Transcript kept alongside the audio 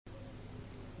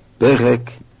פרק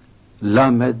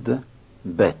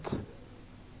ל"ב.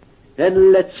 הן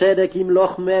לצדק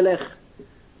ימלוך מלך,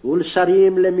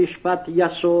 ולשרים למשפט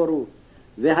יסורו,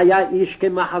 והיה איש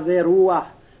כמחווה רוח,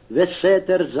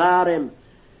 וסתר זרם,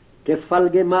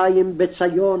 כפלגי מים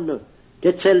בציון,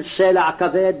 כצל סלע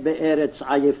כבד בארץ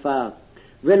עייפה,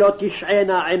 ולא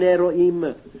תשענה עיני רואים,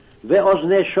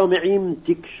 ואוזני שומעים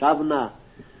תקשבנה,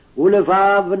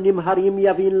 ולבב נמהרים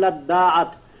יבין לדעת,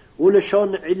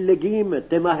 ולשון עילגים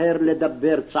תמהר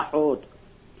לדבר צחות.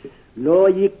 לא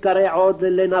יקרא עוד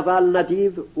לנבל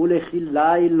נדיב,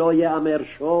 ולחילי לא יאמר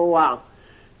שוע,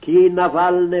 כי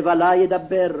נבל נבלה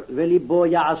ידבר, וליבו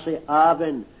יעשה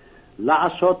אבן,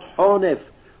 לעשות חונף,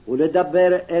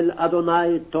 ולדבר אל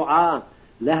אדוני תועה,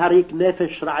 להריק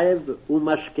נפש רעב,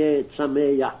 ומשקה צמא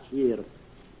יחסיר.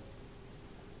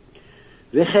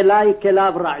 וכלי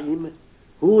כליו רעים,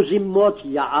 הוא זימות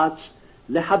יעץ,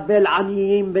 לחבל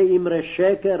עניים באמרי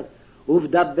שקר,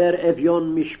 ובדבר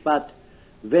אביון משפט,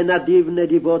 ונדיב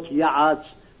נדיבות יעץ,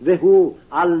 והוא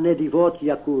על נדיבות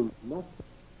יקום.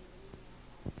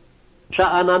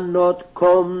 שאננות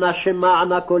קומנה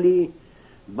שמענה קולי,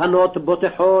 בנות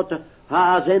בוטחות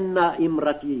האזנה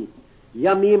אמרתי,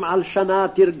 ימים על שנה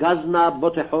תרגזנה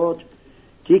בוטחות,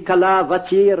 כי כלה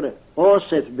וציר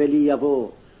אוסף בלי יבוא,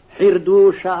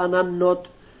 חירדו שאננות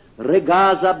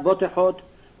רגזה בוטחות,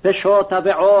 פשוטה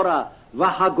ועורה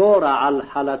וחגורה על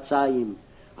חלציים,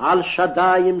 על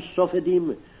שדיים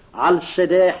סופדים, על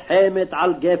שדה חמת,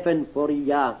 על גפן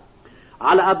פוריה,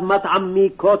 על אדמת עמי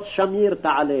קוץ שמיר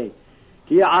תעלה,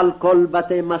 כי על כל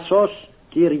בתי מסוס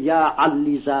קריה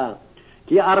עליזה,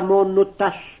 כי ארמון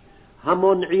נוטש,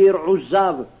 המון עיר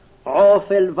עוזב,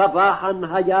 עופל ובחן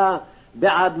היה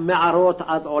בעד מערות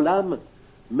עד עולם,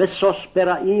 מסוס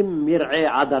פראים מרעי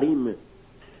עדרים.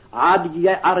 עד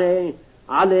יערה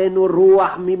עלינו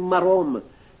רוח ממרום,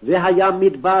 והיה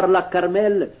מדבר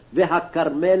לכרמל,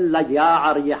 והכרמל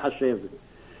ליער יחשב.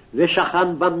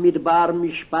 ושכן במדבר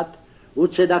משפט,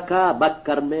 וצדקה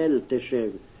בכרמל תשב.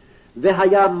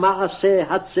 והיה מעשה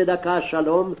הצדקה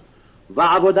שלום,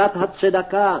 ועבודת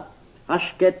הצדקה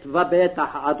השקט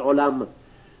ובטח עד עולם.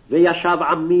 וישב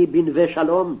עמי בנווה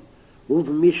שלום,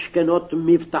 ובמשכנות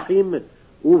מבטחים,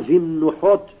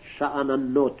 ובמנוחות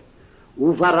שאננות.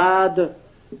 וברד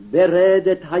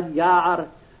ברדת היער,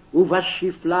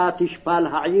 ובשפלה תשפל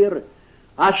העיר.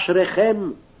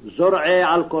 אשריכם זורעי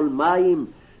על כל מים,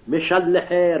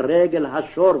 משלחי רגל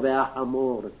השור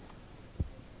והחמור.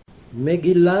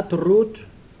 מגילת רות,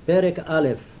 פרק א'.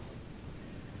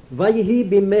 ויהי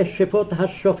בימי שפוט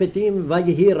השופטים,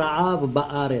 ויהי רעב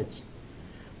בארץ.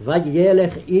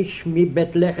 וילך איש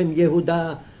מבית לחם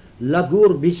יהודה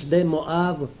לגור בשדה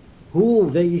מואב, הוא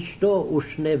ואשתו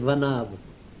ושני בניו.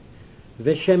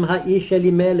 ושם האיש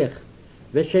אלימלך,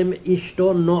 ושם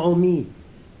אשתו נעמי,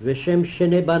 ושם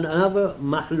שני בניו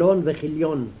מחלון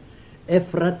וכליון,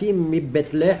 אפרתים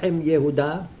מבית לחם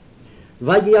יהודה.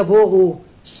 ויבואו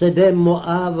שדה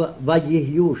מואב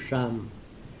ויהיו שם.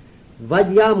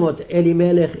 וימות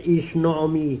אלימלך איש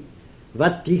נעמי,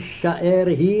 ותישאר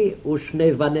היא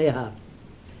ושני בניה.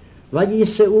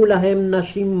 ויישאו להם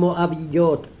נשים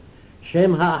מואביות,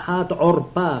 שם האחת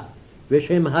עורפה,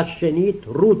 ושם השנית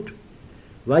רות,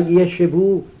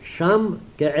 וישבו שם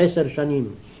כ10 שנים.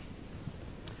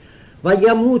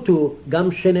 וימותו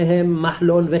גם שניהם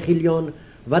מחלון וכליון,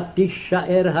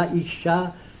 ותישאר האישה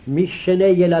משני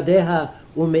ילדיה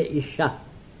ומאישה.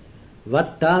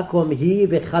 ותקום היא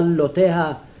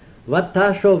וכלותיה,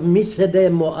 ותשוב משדה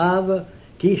מואב,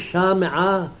 כי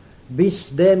שמעה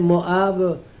בשדה מואב,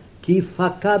 כי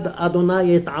פקד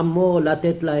אדוני את עמו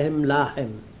לתת להם לחם.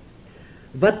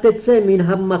 ותצא מן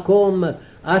המקום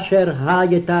אשר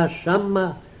הייתה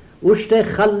שמה, ושתי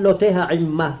כלותיה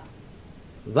עמה.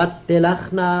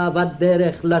 ותלכנה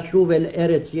בדרך לשוב אל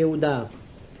ארץ יהודה.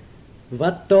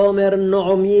 ותאמר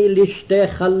נעמי לשתי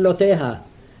כלותיה,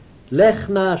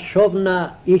 לכנה שובנה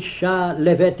אישה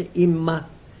לבית אמה.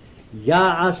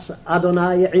 יעש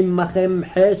אדוני עמכם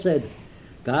חסד,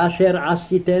 כאשר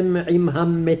עשיתם עם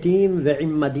המתים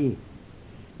ועמדי.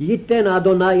 ייתן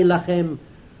אדוני לכם,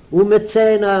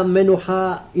 ומצאנה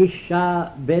מנוחה אישה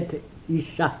בית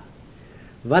אישה.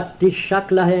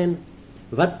 ותשק להן,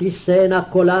 ותישאנה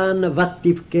קולן,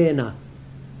 ותבכנה.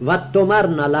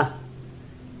 ותאמרנה לה,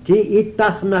 כי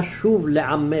איתך נשוב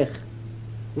לעמך.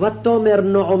 ותאמר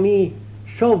נעמי,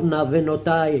 שובנה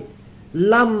בנותי,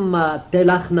 למה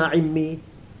תלכנה עמי?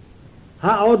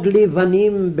 העוד לי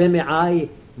בנים במעי,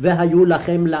 והיו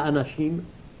לכם לאנשים?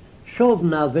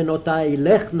 שובנה בנותי,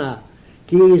 לכנה,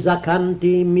 כי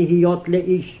זקנתי מהיות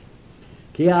לאיש.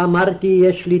 כי אמרתי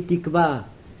יש לי תקווה,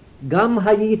 גם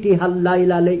הייתי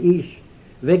הלילה לאיש,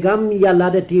 וגם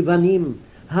ילדתי בנים,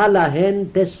 הלהן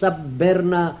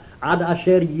תסברנה עד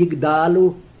אשר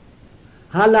יגדלו?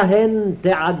 הלהן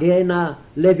תעגנה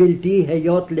לבלתי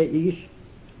היות לאיש?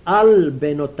 אל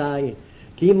בנותיי,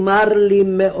 כי מר לי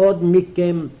מאוד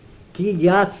מכם, כי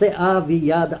יצאה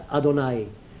ביד אדוני.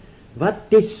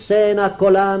 ותשאנה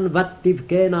קולן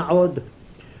ותבכנה עוד,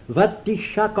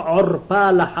 ותשק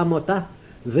עורפה לחמותה,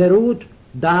 ורות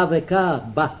דבקה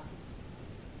בה.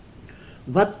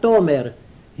 ותאמר,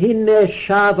 הנה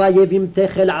שבה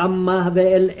יבימתך אל עמה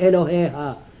ואל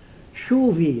אלוהיה,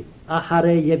 שובי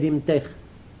אחרי יבימתך.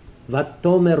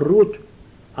 ותאמר רות,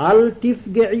 אל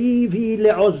תפגעי בי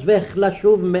לעוזבך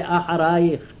לשוב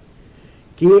מאחרייך,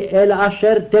 כי אל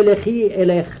אשר תלכי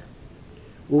אלך,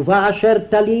 ובאשר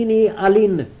תליני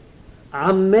אלין,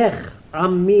 עמך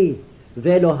עמי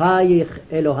ואלוהיך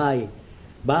אלוהי.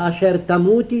 באשר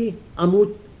תמותי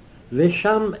אמות,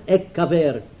 ושם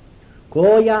אקבר.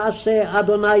 כה יעשה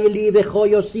אדוני לי וכה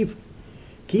יוסיף,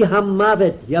 כי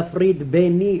המוות יפריד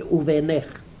ביני ובינך.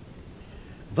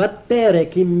 ותרא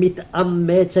כי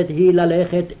מתאמצת היא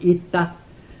ללכת איתה,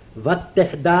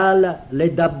 ותחדל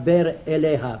לדבר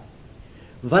אליה.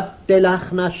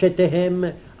 ותלכנה שתיהם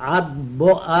עד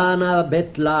בואנה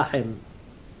בית לחם.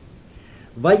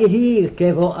 ויהי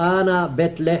כבואנה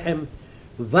בית לחם,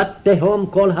 ותהום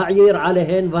כל העיר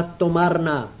עליהן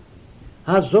ותאמרנה,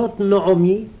 הזאת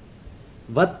נעמי?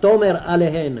 ותאמר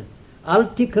עליהן, אל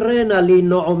תקראנה לי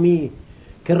נעמי,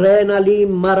 קראנה לי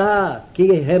מרה,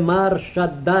 כי המר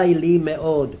שדי לי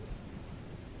מאוד.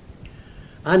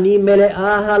 אני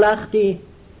מלאה הלכתי,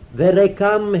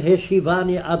 וריקם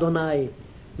השיבני אדוני,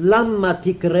 למה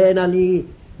תקראנה לי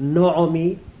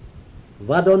נעמי?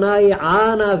 ואדוני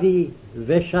ענה בי,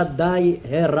 ושדי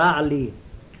הרע לי.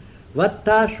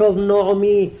 ותשוב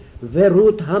נעמי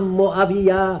ורות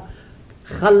המואביה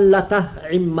חלתה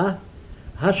עמה,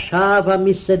 השבה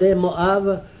משדה מואב,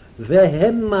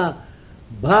 והמה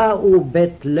באו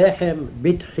בית לחם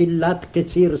בתחילת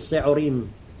קציר שעורים.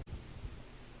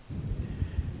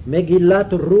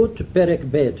 מגילת רות פרק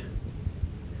ב'.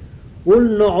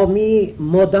 ולנעמי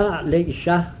מודע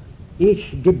לאישה,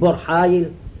 איש גיבור חיל,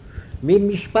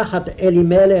 ממשפחת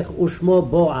אלימלך ושמו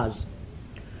בועז.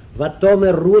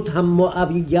 ותאמר רות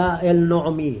המואביה אל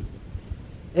נעמי,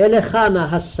 אלכה נא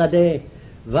השדה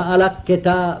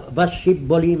ואלקטה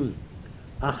בשיבולים,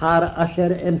 אחר אשר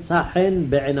אמצא חן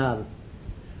בעיניו.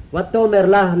 ותאמר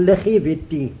לה, לכי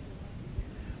ביתי.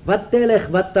 ותלך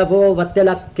ותבוא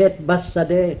ותלקט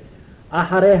בשדה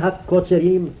אחרי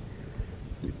הקוצרים,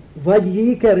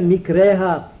 ויקר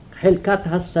מקריה חלקת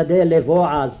השדה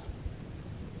לבועז,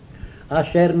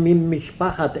 אשר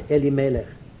ממשפחת אלימלך.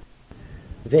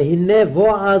 והנה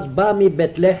בועז בא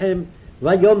מבית לחם,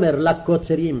 ויאמר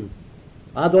לקוצרים,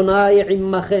 אדוני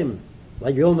עמכם.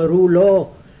 ויאמרו לו,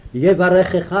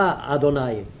 יברכך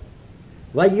אדוני.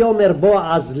 ויאמר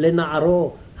בועז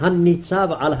לנערו הניצב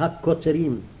על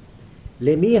הקוצרים,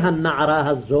 למי הנערה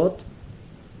הזאת?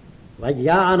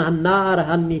 ויען הנער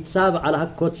הניצב על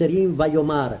הקוצרים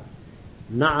ויאמר,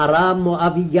 נערה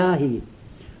מואביה היא,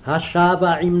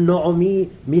 השבה עם נעמי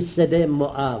משדה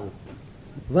מואב.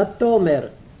 ותאמר,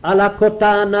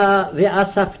 אלקותה נא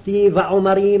ואספתי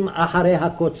ועומרים אחרי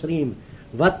הקוצרים,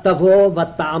 ותבוא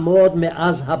ותעמוד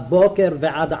מאז הבוקר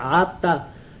ועד עתה,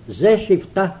 זה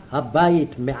שבטה הבית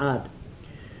מעד.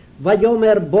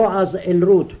 ויאמר בועז אל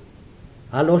רות,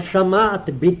 הלא שמעת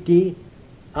ביתי,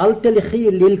 אל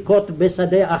תלכי ללקוט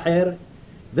בשדה אחר,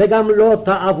 וגם לא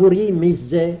תעבורי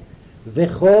מזה,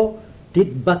 וכה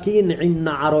תדבקין עם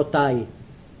נערותי.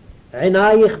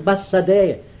 עינייך בשדה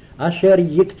אשר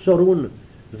יקצורון,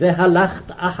 והלכת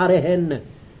אחריהן,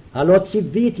 הלא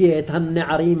ציוויתי את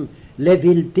הנערים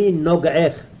לבלתי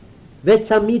נוגעך,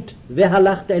 וצמית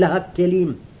והלכת אל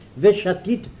הכלים,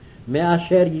 ושתית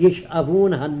מאשר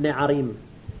ישאבון הנערים.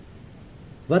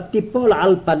 ותיפול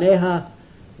על פניה,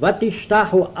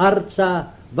 ותשתחו ארצה,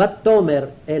 ותאמר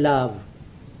אליו,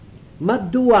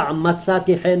 מדוע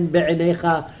מצאתי חן בעיניך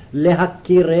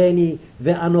להכירני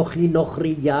ואנוכי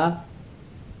נוכריה?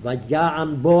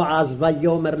 ויען בועז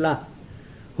ויאמר לה,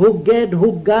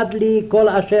 הוגד לי כל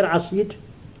אשר עשית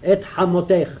את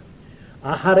חמותך,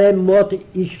 אחרי מות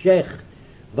אישך,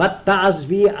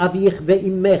 ותעזבי אביך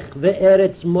ואמך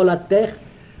וארץ מולדתך,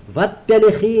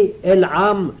 ותלכי אל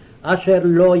עם אשר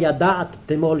לא ידעת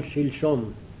תמול שלשום.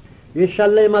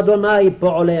 ישלם אדוני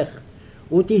פועלך,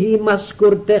 ותהי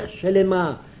משכורתך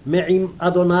שלמה מעם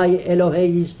אדוני אלוהי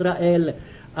ישראל,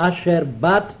 אשר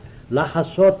באת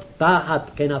לחסות תחת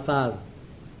כנפיו.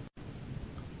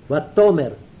 ותאמר,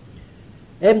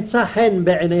 אמצא חן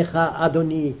בעיניך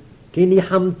אדוני, כי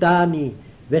ניחמתני,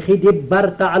 וכי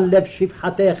דיברת על לב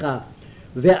שפחתך,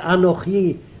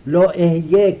 ואנוכי לא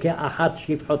אהיה כאחת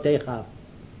שפחותיך.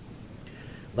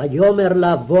 ויאמר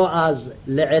לה בועז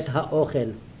לעת האוכל,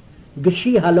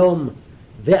 גשי הלום,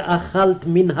 ואכלת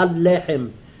מן הלחם,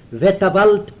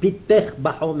 וטבלת פיתך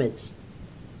בחומץ.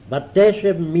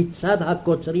 ותשב מצד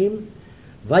הקוצרים,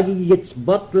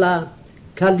 ויצבוט לה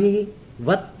כלי,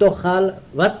 ותאכל,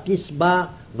 ותשבע,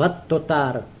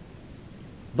 ותותר.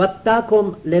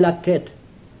 ותקום ללקט.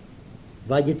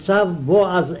 ויצב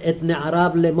בועז את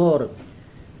נעריו לאמור,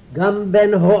 גם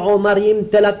בין העומרים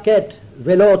תלקט,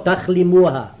 ולא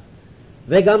תכלימוה,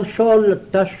 וגם שול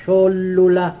תשולו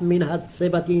לה מן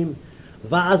הצבתים,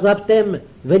 ועזבתם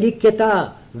וליקטה,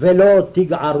 ולא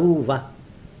תגערו בה.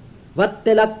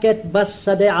 ותלקט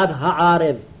בשדה עד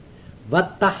הערב,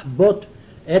 ותחבוט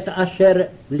את אשר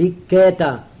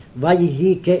ליקטה,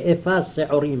 ויהי כאפה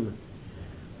שעורים.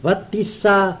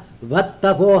 ותישא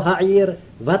ותבוא העיר,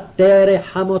 ותרא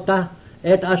חמותה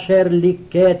את אשר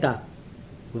ליקטה,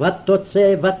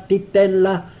 ותוצא ותיתן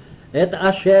לה את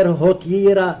אשר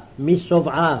הותירה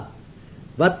משובעה.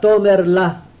 ותאמר לה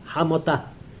חמותה,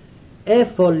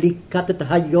 איפה ליקטת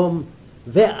היום,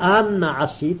 ואנה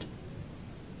עשית?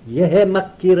 יהא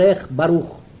מכירך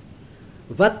ברוך.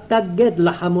 ותגד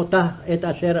לחמותה את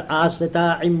אשר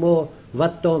עשתה עמו,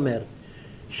 ותאמר,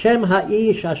 שם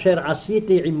האיש אשר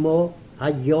עשיתי עמו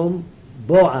היום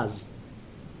בועז.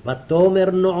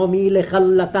 ותאמר נעמי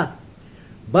לכלתה,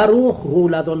 ברוך הוא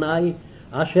לאדוני,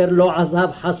 אשר לא עזב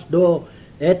חסדו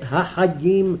את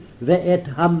החיים ואת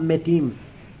המתים.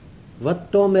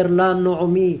 ותאמר לה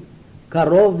נעמי,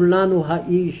 קרוב לנו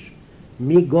האיש,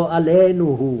 מגואלנו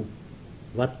הוא.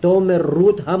 ותאמר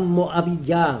רות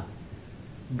המואביה,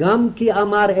 גם כי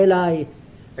אמר אלי,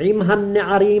 עם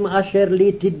הנערים אשר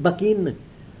לי תדבקין,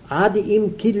 עד אם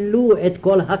כילו את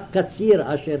כל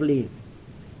הקציר אשר לי.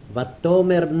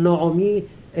 ותאמר נעמי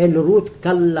אל רות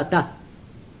כלתה,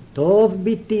 טוב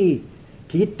ביתי,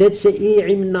 כי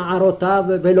תצאי עם נערותיו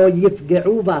ולא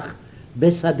יפגעו בך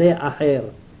בשדה אחר.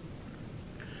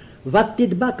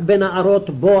 ותדבק בנערות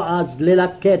בועז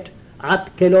ללקט עד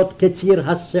כלות קציר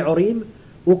השעורים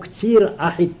וקציר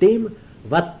החיטים,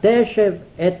 ותשב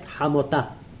את חמותה.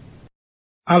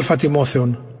 Α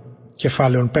Τιμόθεον,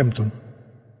 κεφάλαιον 5.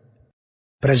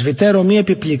 Πρεσβυτέρο μη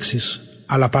επιπλήξεις,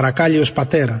 αλλά παρακάλιος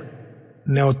πατέρα,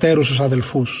 νεωτέρους ως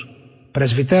αδελφούς,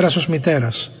 πρεσβυτέρας ως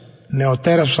μητέρας,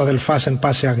 νεωτέρας ως αδελφάς εν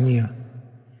πάση αγνία.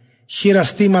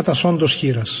 Χείρας τίματας όντως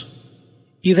χείρας.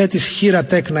 Ή δε της χείρα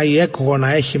τέκνα ή έκγονα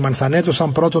έχει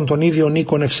μανθανέτωσαν πρώτον τον ίδιον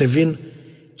οίκον ευσεβήν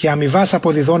και αμοιβάς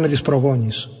αποδιδώνε της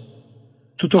προγόνης.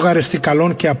 Τούτο γαρεστή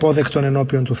καλόν και απόδεκτον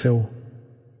ενώπιον του Θεού.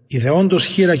 Η δε όντως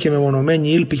χείρα και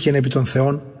μεμονωμένη ήλπικεν επί των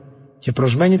Θεών και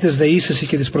προσμένει τες δεήσεις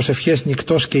και τις προσευχές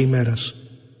νυκτός και ημέρας.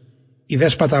 Η δε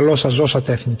σπαταλώσα ζώσα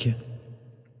τέθνηκε.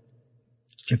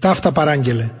 Και ταύτα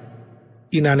παράγγελε,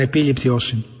 είναι ανεπίληπτη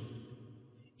όσην.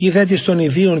 Ή δε της των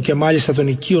ιδίων και μάλιστα των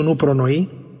οικείων ου προνοεί,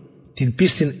 την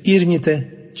πίστην ήρνητε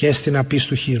και έστιν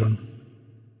απίστου χείρων.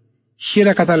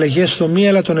 Χείρα καταλεγές στο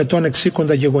μίελα των ετών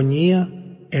εξήκοντα γεγονία,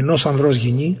 ενός ανδρός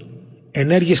γυνή,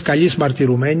 ενέργης καλής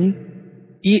μαρτυρουμένη,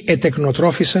 ή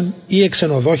ετεκνοτρόφησεν, ή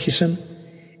εξενοδόχησεν,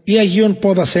 ή αγίων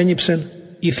πόδας ένιψεν,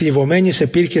 ή θλιβωμένης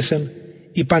επήρκεσεν,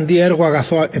 ή παντί έργο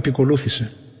αγαθό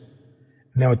επικολούθησε.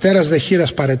 Νεωτέρας δε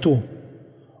χείρας παρετού,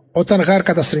 όταν γάρ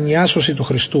καταστρινιάσωση του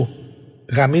Χριστού,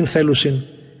 γαμήν θέλουσιν,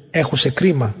 έχουσε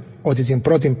κρίμα, ότι την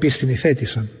πρώτην πίστην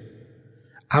ηθέτησαν.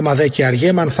 Άμα δε και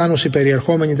αργέ μανθάνουσι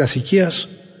περιερχόμενοι τας οικίας,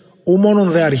 ου μόνον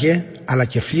δε αργέ, αλλά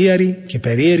και φλίαροι και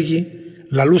περίεργοι,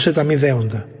 λαλούσε τα μη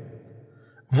δέοντα.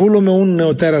 Βούλουμε ούν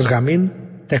νεωτέρας γαμήν,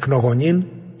 τεκνογονήν,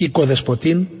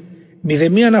 οικοδεσποτήν, μη δε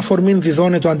μη αναφορμήν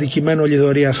διδώνε το αντικειμένο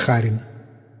λιδωρίας χάριν.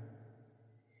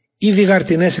 Ήδη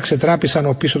γαρτινές εξετράπησαν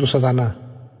ο πίσω του σατανά.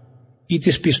 Ή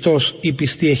της πιστός ή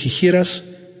πιστή έχει χείρας,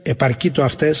 επαρκεί το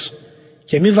αυτές,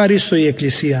 και μη βαρίστο η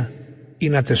εκκλησία, ή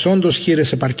να τεσόντος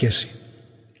χείρες επαρκέσει.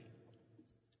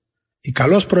 Οι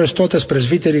καλώς προεστώτες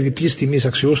πρεσβύτεροι διπλής τιμής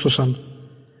αξιούστοσαν,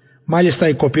 μάλιστα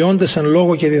οι κοπιώντες εν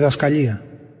λόγο και διδασκαλία.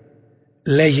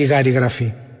 Λέγει γάρη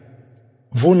γραφή,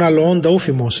 βούν αλλοόντα ου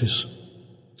φημώσεις,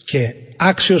 και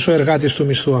άξιος ο εργάτης του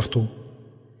μισθού αυτού.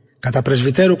 Κατά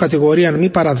πρεσβυτέρου κατηγορίαν μη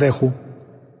παραδέχου,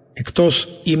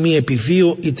 εκτός ή μη επί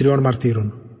 2 ή 3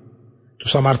 μαρτύρων.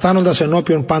 Τους αμαρτάνοντας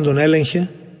ενώπιον πάντων έλεγχε,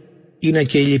 είναι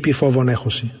και η λυπή φόβον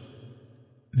έχωση.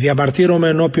 Διαμαρτύρομαι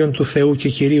ενώπιον του Θεού και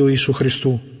Κυρίου Ιησού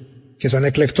Χριστού και των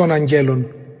εκλεκτών αγγέλων,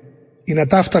 ή να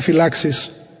ταύτα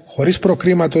φυλάξεις, χωρίς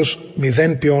προκρίματος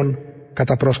μηδέν ποιόν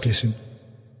κατά πρόσκληση.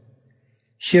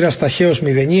 Χείρας ταχαίως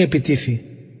μηδενή επιτίθη,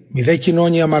 μηδέ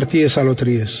κοινώνει αμαρτίες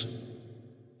αλωτρίες.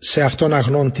 Σε αυτόν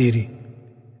αγνών τύρι,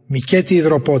 μικέτη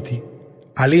υδροπότη,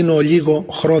 αλήνω λίγο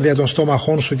χρόδια των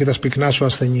στόμαχών σου και τα σπικνά σου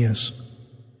ασθενείας.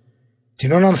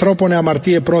 Τινών ανθρώπων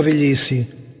αμαρτίε πρόδειλοι εσύ,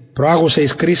 προάγουσε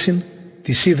εις κρίσιν,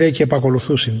 τη σύ δε και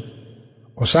επακολουθούσιν.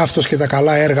 Ως αυτός και τα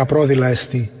καλά έργα πρόδειλα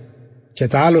εστί, και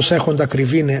τα άλλος έχοντα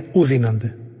κρυβίνε ου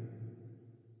δύνανται.